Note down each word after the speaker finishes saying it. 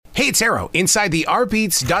it's Arrow inside the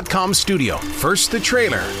rbeats.com studio. First the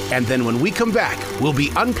trailer, and then when we come back, we'll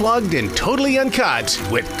be unplugged and totally uncut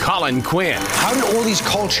with Colin Quinn. How did all these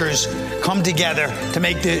cultures come together to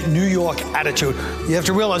make the New York attitude? You have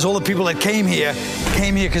to realize all the people that came here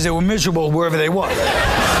because they were miserable wherever they were. One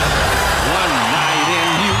night in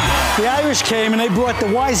New York. The Irish came and they brought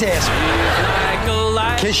the wise ass.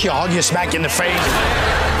 Kiss you, hug you, smack you in the face.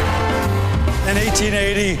 In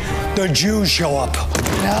 1880, the Jews show up.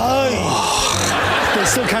 They're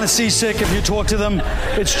still kind of seasick if you talk to them.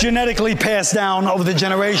 It's genetically passed down over the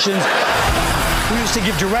generations. We used to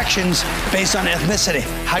give directions based on ethnicity.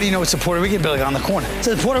 How do you know it's a Puerto Rican building on the corner? It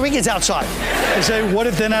says Puerto Rican's outside. They say, what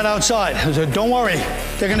if they're not outside? I said, don't worry,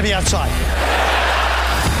 they're going to be outside.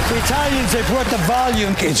 The Italians, they brought the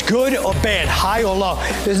volume. It's good or bad, high or low.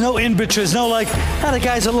 There's no in-between. There's no like, the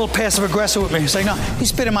guy's a little passive-aggressive with me. He's like, no, he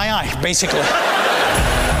spit in my eye, basically.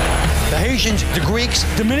 The Haitians, the Greeks,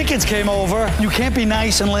 Dominicans came over. You can't be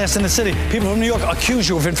nice and last in the city. People from New York accuse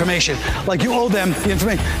you of information. Like you owe them the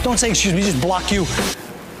information. Don't say excuse me, just block you.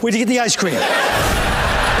 Where'd you get the ice cream?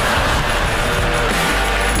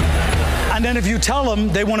 And then if you tell them,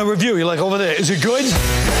 they want a review. You're like, over there, is it good?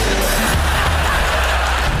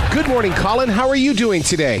 Good morning, Colin. How are you doing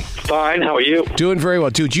today? Fine. How are you? Doing very well.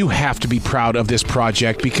 Dude, you have to be proud of this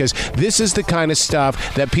project because this is the kind of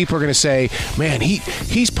stuff that people are going to say, man,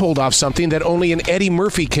 he's pulled off something that only an Eddie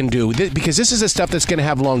Murphy can do because this is the stuff that's going to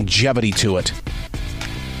have longevity to it.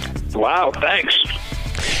 Wow, thanks.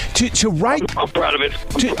 To write... I'm proud of it.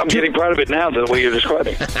 I'm getting proud of it now, the way you're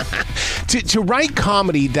describing. To write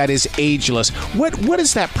comedy that is ageless, what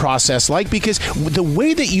is that process like? Because the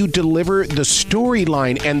way that you deliver the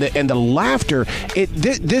storyline and the laughter,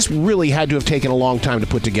 this really had to have taken a long time to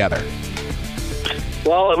put together.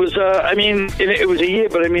 Well, it was, it was a year,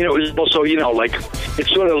 but it was also, like,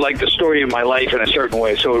 it's sort of like the story of my life in a certain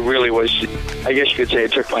way. So it really was, I guess you could say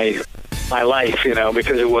it took my life,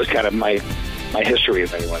 because it was kind of my history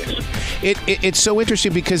in many ways. It's so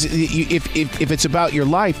interesting because if it's about your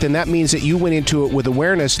life, then that means that you went into it with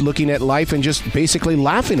awareness, looking at life and just basically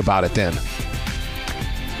laughing about it then.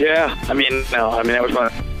 Yeah,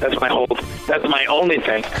 that's my only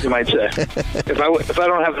thing, you might say. If I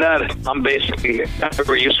don't have that, I'm basically not a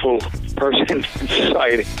very useful person in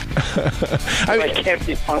society. I can't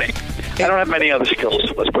be funny. I don't have many other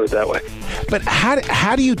skills, let's put it that way. But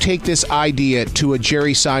how do you take this idea to a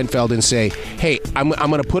Jerry Seinfeld and say, hey, I'm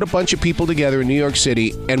going to put a bunch of people together in New York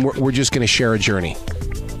City and we're just going to share a journey?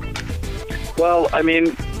 Well,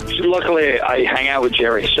 luckily I hang out with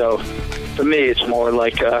Jerry, so for me it's more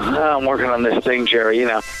like I'm working on this thing, Jerry,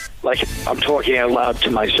 like I'm talking out loud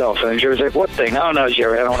to myself, and Jerry's like, "What thing?" "Oh no,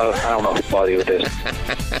 Jerry, I don't know to bother you with this.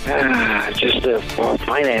 Just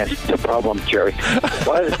finance, the problem, Jerry."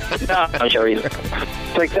 "What?" No, Jerry.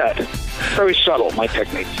 It's like that. Very subtle, my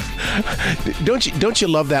techniques. Don't you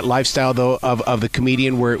love that lifestyle though of the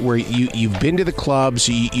comedian where you've been to the clubs,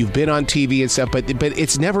 you've been on TV and stuff, but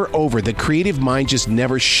it's never over. The creative mind just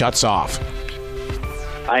never shuts off.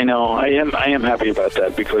 I know. I am happy about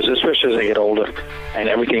that because especially as I get older and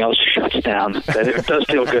everything else shuts down, that it does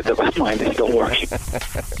feel good that my mind is still working.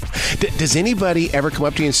 Does anybody ever come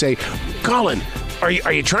up to you and say, Colin, are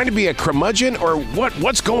you trying to be a curmudgeon or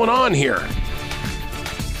what's going on here?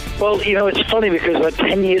 Well, it's funny because about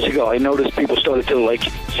 10 years ago, I noticed people started to,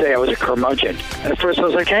 say I was a curmudgeon. And at first I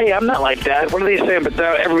was like, hey, I'm not like that. What are they saying? But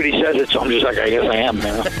now everybody says it, so I'm just like, I guess I am,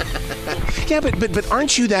 Yeah, but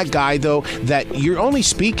aren't you that guy, though, that you're only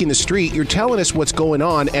speaking the street, you're telling us what's going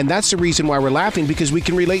on, and that's the reason why we're laughing, because we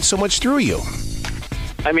can relate so much through you.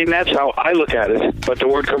 That's how I look at it, but the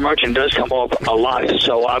word curmudgeon does come up a lot,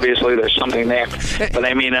 so obviously there's something there. But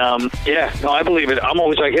I believe it. I'm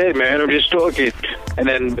always like, hey, man, I'm just talking. And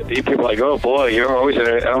then people are like, oh, boy, you're always in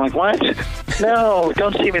it. And I'm like, what? No,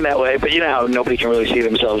 don't see me that way. But you know how nobody can really see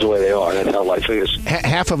themselves the way they are. That's how life is.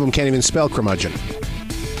 Half of them can't even spell curmudgeon.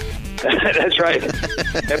 That's right.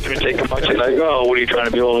 After you take a bunch, like, oh, what are you trying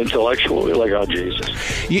to be all intellectual? You're like, oh, Jesus.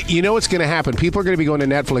 You know what's going to happen? People are going to be going to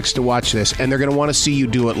Netflix to watch this, and they're going to want to see you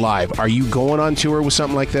do it live. Are you going on tour with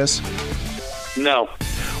something like this? No.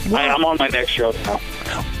 I'm on my next show now.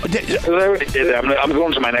 I already did that. I'm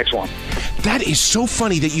going to my next one. That is so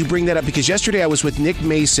funny that you bring that up because yesterday I was with Nick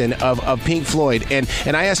Mason of Pink Floyd, and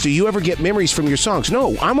I asked, do you ever get memories from your songs?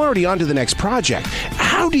 No, I'm already on to the next project.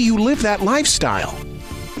 How do you live that lifestyle?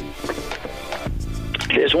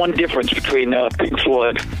 There's one difference between Pink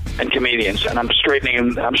Floyd and comedians, and I'm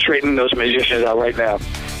straightening those musicians out right now.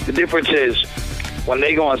 The difference is when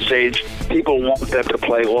they go on stage, people want them to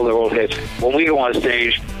play all their old hits. When we go on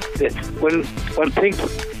stage, When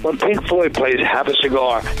Pink Floyd plays "Have a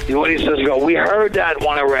Cigar," the audience doesn't go, "We heard that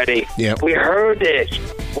one already. Yep. We heard it.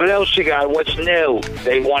 What else you got? What's new?"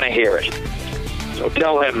 They want to hear it. So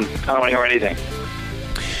tell him I don't want to hear anything.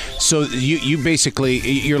 So you basically,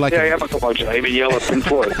 you're like... Yeah, I have a promotion. I even yell at Pink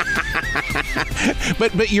Floyd.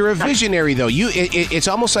 But you're a visionary, though. It's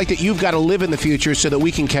almost like that you've got to live in the future so that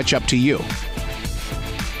we can catch up to you.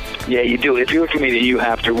 Yeah, you do. If you're a comedian, you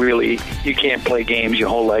have to really, you can't play games your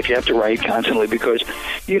whole life. You have to write constantly because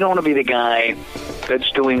you don't want to be the guy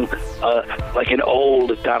that's doing like an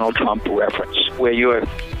old Donald Trump reference where you're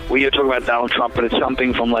talking about Donald Trump, but it's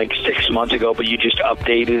something from like 6 months ago, but you just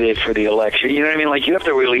updated it for the election. You know what I mean? Like, you have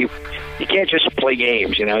to really, you can't just play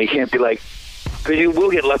games, you know? You can't be like, because you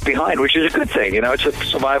will get left behind, which is a good thing, you know? It's a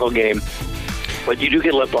survival game. But you do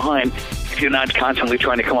get left behind if you're not constantly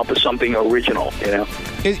trying to come up with something original, you know?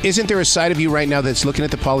 Isn't there a side of you right now that's looking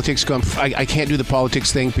at the politics going, I can't do the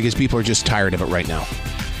politics thing because people are just tired of it right now?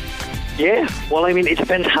 Yeah. Well, I mean, it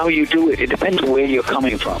depends how you do it. It depends where you're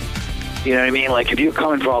coming from. You know what I mean? Like, if you're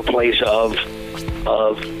coming from a place of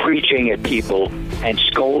preaching at people and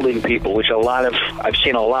scolding people, which I've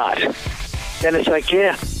seen a lot, then it's like,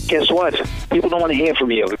 yeah, guess what? People don't want to hear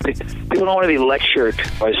from you. People don't want to be lectured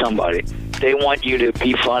by somebody. They want you to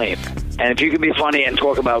be funny. And if you can be funny and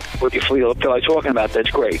talk about what you feel like talking about,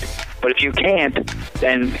 that's great. But if you can't,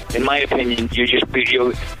 then, in my opinion,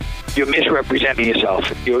 you're misrepresenting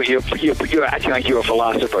yourself. You're acting like you're a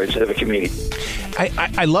philosopher instead of a comedian.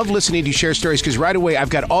 I love listening to you share stories because right away I've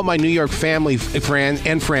got all my New York family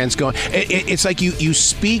friends going. It's like you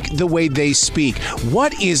speak the way they speak.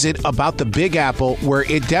 What is it about the Big Apple where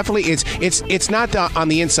it definitely it's not on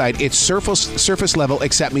the inside? It's surface level,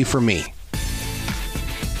 except for me.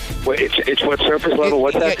 Wait, it's what surface level?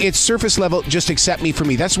 What's that? It's surface level, just accept me for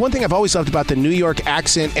me. That's one thing I've always loved about the New York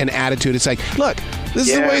accent and attitude. It's like, look, this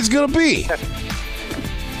is the way it's going to be.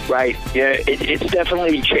 Right. Yeah, it's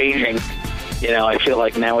definitely changing. You know, I feel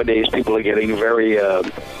like nowadays people are getting very,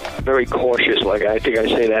 very cautious. Like, I think I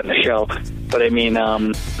say that in the show. But I mean,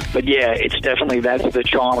 but yeah, it's definitely, that's the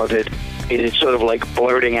charm of it. It's sort of like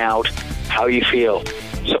blurting out how you feel.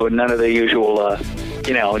 So none of the usual,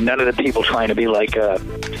 none of the people trying to be like,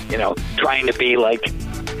 trying to be like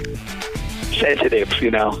sensitive,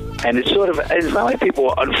 you know. And it's not like people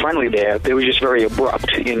were unfriendly there. They were just very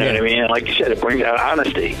abrupt, you know what I mean? And like you said, it brings out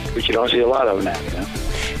honesty, which you don't see a lot of now, you know.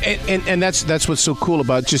 And that's what's so cool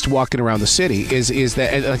about just walking around the city is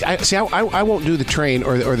that I won't do the train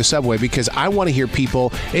or the subway because I want to hear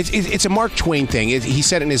people. It's a Mark Twain thing. He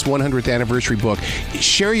said in his 100th anniversary book,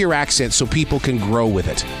 share your accent so people can grow with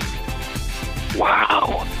it.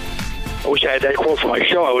 Wow. I wish I had that quote for my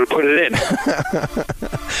show. I would have put it in.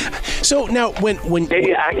 So now, when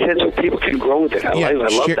maybe accents so people can grow with it. I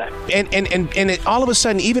love that. And all of a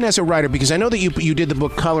sudden, even as a writer, because I know that you did the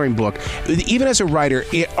book Coloring Book, even as a writer,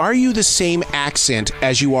 are you the same accent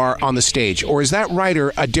as you are on the stage, or is that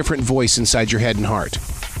writer a different voice inside your head and heart?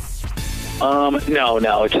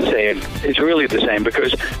 No, it's the same. It's really the same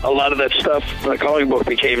because a lot of that stuff, the Coloring Book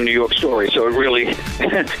became New York Story, so it really,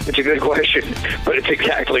 it's a good question, but it's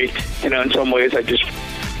exactly, in some ways I just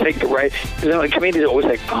take the right, like comedians are always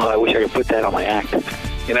like, oh, I wish I could put that on my act.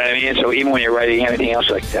 You know what I mean? So even when you're writing anything else,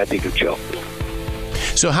 like, that'd be a good joke.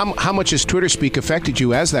 So how much has Twitter speak affected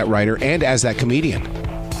you as that writer and as that comedian?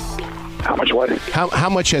 How much what? How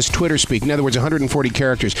much has Twitter speak? In other words, 140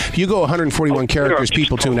 characters. If you go 141 characters,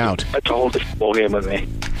 people tune out. That's a whole different ball game with me.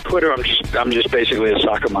 Twitter, I'm just basically a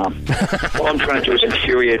soccer mom. All I'm trying to do is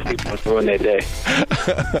infuriate people and ruin their day.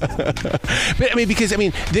 But because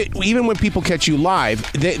even when people catch you live,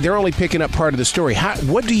 they're only picking up part of the story.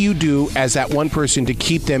 What do you do as that one person to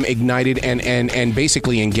keep them ignited and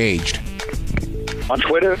basically engaged? On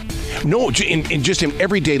Twitter? No, in just in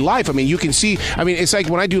everyday life. You can see. It's like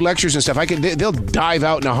when I do lectures and stuff. They'll dive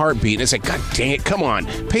out in a heartbeat, and it's like, God dang it! Come on,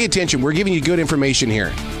 pay attention. We're giving you good information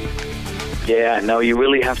here. Yeah, no, you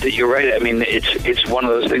really have to. You're right. It's one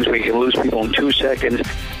of those things where you can lose people in 2 seconds,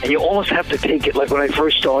 and you almost have to take it. Like when I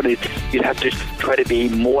first started, you'd have to try to be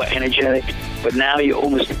more energetic, but now you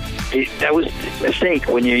almost. That was a mistake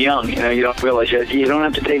when you're young. You don't realize that you don't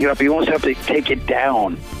have to take it up. You almost have to take it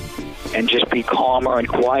down. And just be calmer and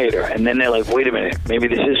quieter. And then they're like, wait a minute, maybe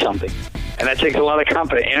this is something. And that takes a lot of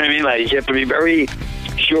confidence. You know what I mean? Like, you have to be very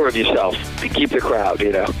sure of yourself to keep the crowd,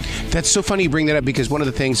 That's so funny you bring that up because one of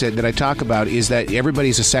the things that I talk about is that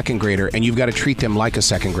everybody's a second grader and you've got to treat them like a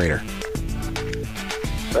second grader.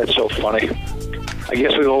 That's so funny. I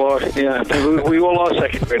guess we all are. Yeah, we all are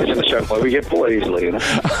second graders in a certain way. We get bored easily, you know.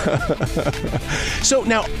 So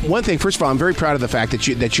now, one thing. First of all, I'm very proud of the fact that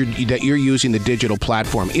you're using the digital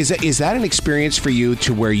platform. Is that an experience for you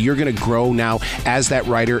to where you're going to grow now as that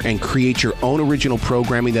writer and create your own original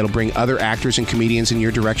programming that'll bring other actors and comedians in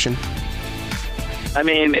your direction? I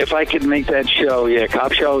mean, if I could make that show,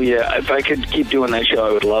 cop show, if I could keep doing that show,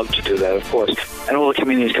 I would love to do that, of course. And all the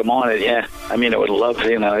comedians come on it, I mean, I would love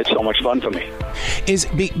to, it's so much fun for me.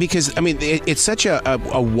 Because, I mean, it's such a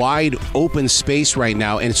wide open space right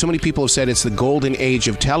now, and so many people have said it's the golden age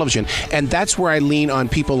of television, and that's where I lean on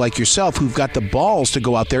people like yourself who've got the balls to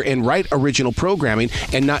go out there and write original programming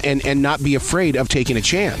and not be afraid of taking a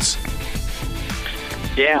chance.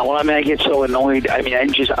 Yeah, well, I mean, I get so annoyed. I mean,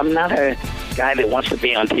 I'm not a guy that wants to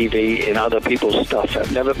be on TV and other people's stuff.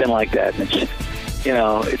 I've never been like that. And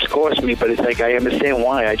it's cost me, but it's like I understand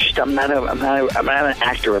why. I'm not an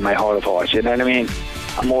actor in my heart of hearts. You know what I mean?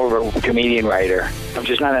 I'm more of a comedian writer. I'm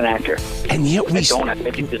just not an actor. And yet I don't have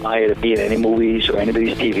any desire to be in any movies or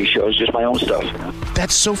anybody's TV shows. Just my own stuff.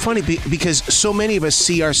 That's so funny because so many of us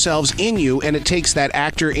see ourselves in you, and it takes that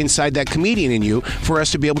actor inside that comedian in you for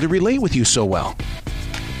us to be able to relate with you so well.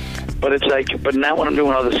 But it's like, but now when I'm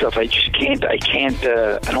doing other stuff, I just can't. I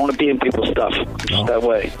don't want to be in people's stuff. Just that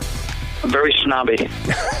way. I'm very snobby.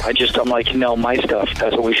 I'm like, my stuff.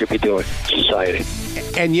 That's what we should be doing. Society.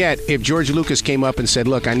 And yet, if George Lucas came up and said,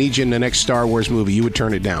 "Look, I need you in the next Star Wars movie," you would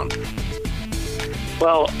turn it down.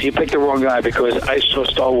 Well, you picked the wrong guy because I saw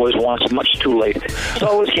Star Wars once, much too late.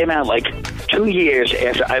 Star Wars came out like 2 years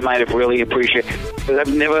after I might have really appreciated. Because I've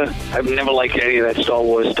never liked any of that Star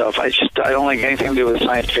Wars stuff. I don't like anything to do with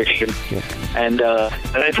science fiction. Yeah. And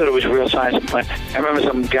I thought it was real science. I remember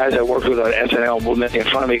some guys I worked with on SNL were making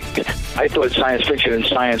fun of me. I thought science fiction and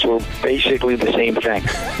science were basically the same thing.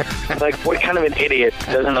 Like, what kind of an idiot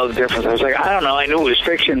doesn't know the difference? I was like, I don't know. I knew it was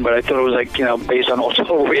fiction, but I thought it was like, based on also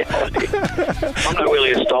reality.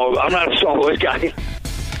 I'm not a Star Wars guy.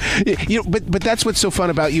 But that's what's so fun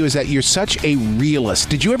about you is that you're such a realist.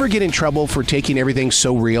 Did you ever get in trouble for taking everything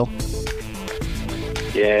so real?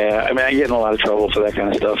 Yeah, I mean, I get in a lot of trouble for that kind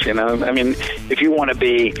of stuff. I mean, if you want to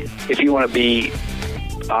be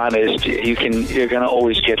honest, you're gonna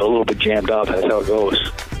always get a little bit jammed up. That's how it goes.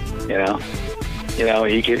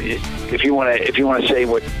 If you want to say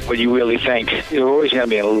what you really think, you're always gonna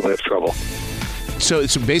be in a little bit of trouble. So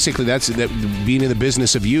basically, that's being in the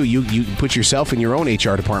business of you put yourself in your own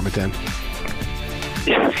HR department then.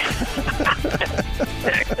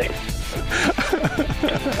 Exactly.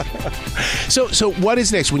 So what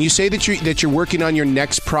is next? When you say that you're working on your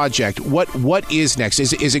next project, what is next?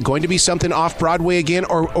 Is it going to be something off Broadway again,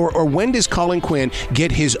 or when does Colin Quinn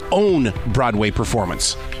get his own Broadway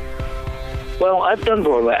performance? Well, I've done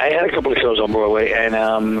Broadway. I had a couple of shows on Broadway, and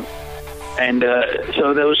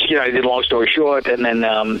so those, I did Long Story Short, and then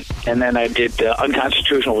I did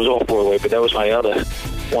Unconstitutional was off Broadway, but that was my other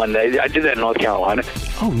one. I did that in North Carolina.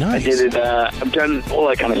 Oh, nice. I did it. I've done all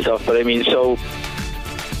that kind of stuff, but I mean, so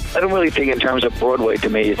I don't really think in terms of Broadway. To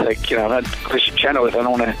me, it's like I'm not Christian Chenoweth. I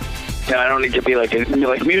don't want to. I don't need to be like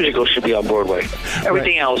musicals should be on Broadway.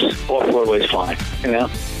 Everything else off Broadway is fine.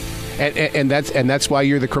 And that's why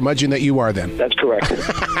you're the curmudgeon that you are. Then that's correct.